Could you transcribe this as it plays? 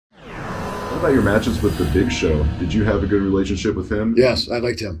about your matches with the Big Show? Did you have a good relationship with him? Yes, I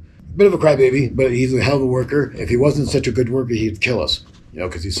liked him. Bit of a crybaby, but he's a hell of a worker. If he wasn't such a good worker, he'd kill us,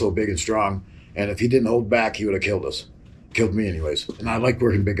 because he's so big and strong. And if he didn't hold back, he would have killed us. Killed me anyways. And I like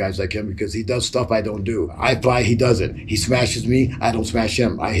working big guys like him because he does stuff I don't do. I fly, he doesn't. He smashes me, I don't smash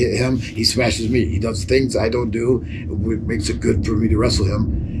him. I hit him, he smashes me. He does things I don't do. It makes it good for me to wrestle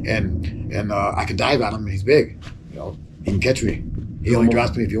him. And I can dive on him, and he's big. He can catch me. He only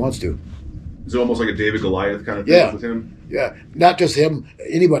drops me if he wants to. Is it almost like a David Goliath kind of thing with him? Yeah, not just him,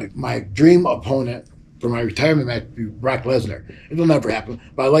 anybody. My dream opponent for my retirement match would be Brock Lesnar. It'll never happen,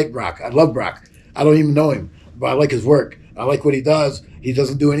 but I like Brock. I love Brock. I don't even know him, but I like his work. I like what he does. He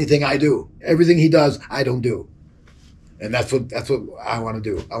doesn't do anything I do. Everything he does, I don't do. And that's what I want to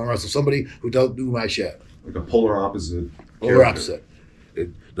do. I want to wrestle somebody who doesn't do my shit. Like a polar opposite. Polar opposite.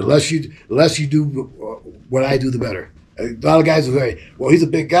 The less you do what I do, the better. A lot of guys will say, well, he's a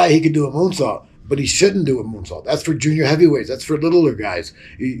big guy. He can do a moonsault. But he shouldn't do a moonsault. That's for junior heavyweights. That's for littler guys.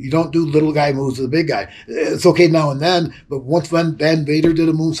 You don't do little guy moves to the big guy. It's okay now and then, but once Van Vader did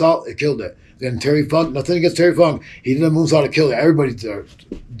a moonsault, it killed it. Then Terry Funk, nothing against Terry Funk, he did a moonsault to kill it. Everybody did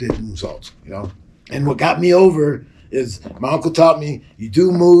moonsaults, And what got me over is my uncle taught me, you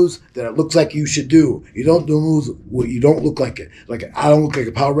do moves that it looks like you should do. You don't do moves where you don't look like it. Like, I don't look like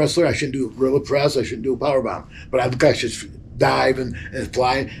a power wrestler. I shouldn't do a gorilla press. I shouldn't do a power bomb. But I look like I should dive and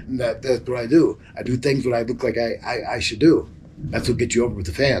fly, and that's what I do. I do things that I look like I should do. That's what gets you over with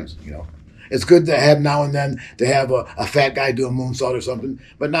the fans, It's good to have now and then to have a fat guy do a moonsault or something,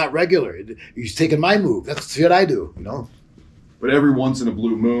 but not regular. He's taking my move. That's the shit I do, But every once in a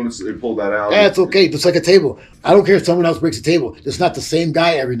blue moon, they pull that out. Yeah, it's okay. Just like a table. I don't care if someone else breaks a table. It's not the same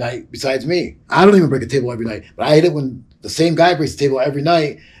guy every night besides me. I don't even break a table every night, but I hate it when the same guy breaks a table every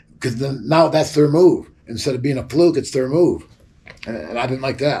night because then now that's their move. Instead of being a fluke, it's their move. And I didn't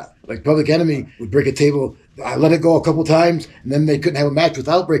like that. Like Public Enemy would break a table. I let it go a couple times, and then they couldn't have a match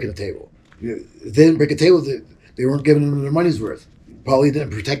without breaking a table. If they didn't break a table, they weren't giving them their money's worth. Paulie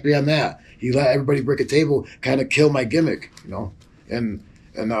didn't protect me on that. He let everybody break a table, kind of kill my gimmick, And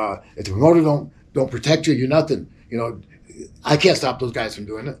if the promoter don't protect you, you're nothing. I can't stop those guys from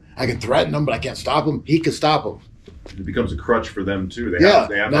doing it. I can threaten them, but I can't stop them. He can stop them. It becomes a crutch for them too. Now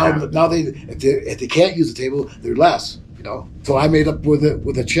if they can't use the table, they're less. So I made up with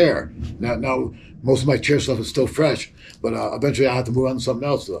a chair. Now most of my chair stuff is still fresh, but eventually I have to move on to something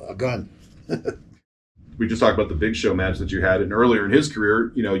else, a gun. We just talked about the Big Show match that you had, and earlier in his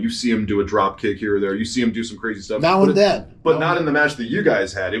career, you see him do a drop kick here or there. You see him do some crazy stuff. Now and then. But not in the match that you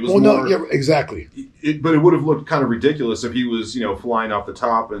guys had. It was more... no, yeah, exactly. But it would have looked kind of ridiculous if he was, flying off the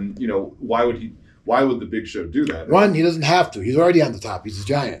top, and, why would the Big Show do that? One, he doesn't have to. He's already on the top. He's a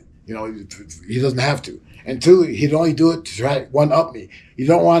giant. He doesn't have to. And two, he'd only do it to try to one-up me. You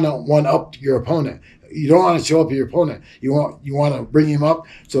don't want to one-up your opponent. You don't want to show up your opponent. You want to bring him up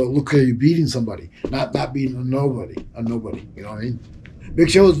so look like you're beating somebody, not beating a nobody. You know what I mean? Big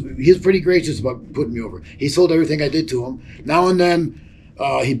Show, he's pretty gracious about putting me over. He sold everything I did to him. Now and then,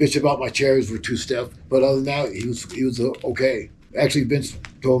 he bitched about my chairs were too stiff, but other than that, he was okay. Actually, Vince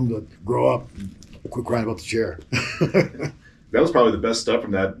told him to grow up and quit crying about the chair. That was probably the best stuff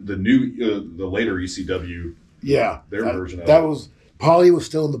from the later ECW. Yeah, their version of that it. was. Paulie was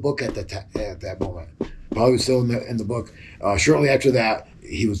still in the book at that moment. Paulie was still in the book. Shortly after that,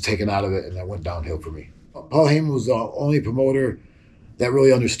 he was taken out of it, and that went downhill for me. Paul Heyman was the only promoter that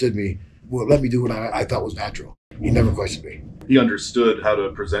really understood me. Well, let me do what I thought was natural. He never questioned me. He understood how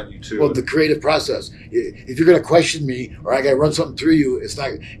to present you too. Well, the creative process. If you're going to question me or I got to run something through you, it's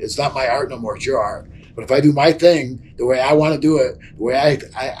not my art no more. It's your art. But if I do my thing the way I want to do it, the way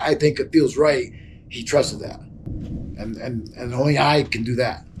I think it feels right, he trusted that. And only I can do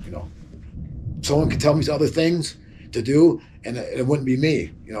that, Someone can tell me other things to do, and it wouldn't be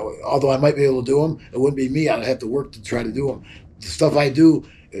me, Although I might be able to do them, it wouldn't be me. I'd have to work to try to do them. The stuff I do,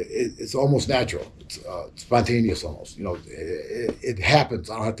 it's almost natural. It's spontaneous almost, It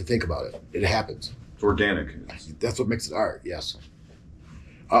happens. I don't have to think about it. It happens. It's organic. That's what makes it art, yes.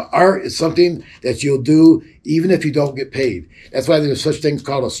 Art is something that you'll do even if you don't get paid. That's why there's such things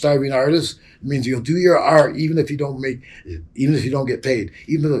called a starving artist. It means you'll do your art even if you don't get paid.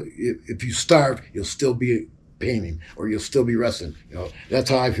 Even if you starve, you'll still be painting or you'll still be wrestling. That's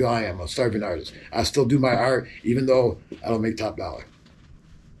how I feel I am, a starving artist. I still do my art even though I don't make top dollar.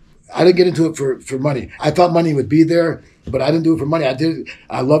 I didn't get into it for money. I thought money would be there, but I didn't do it for money.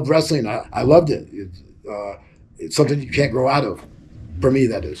 I loved wrestling. I loved it. It's something you can't grow out of. For me,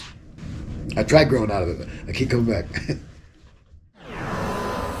 that is. I tried growing out of it, but I keep coming back.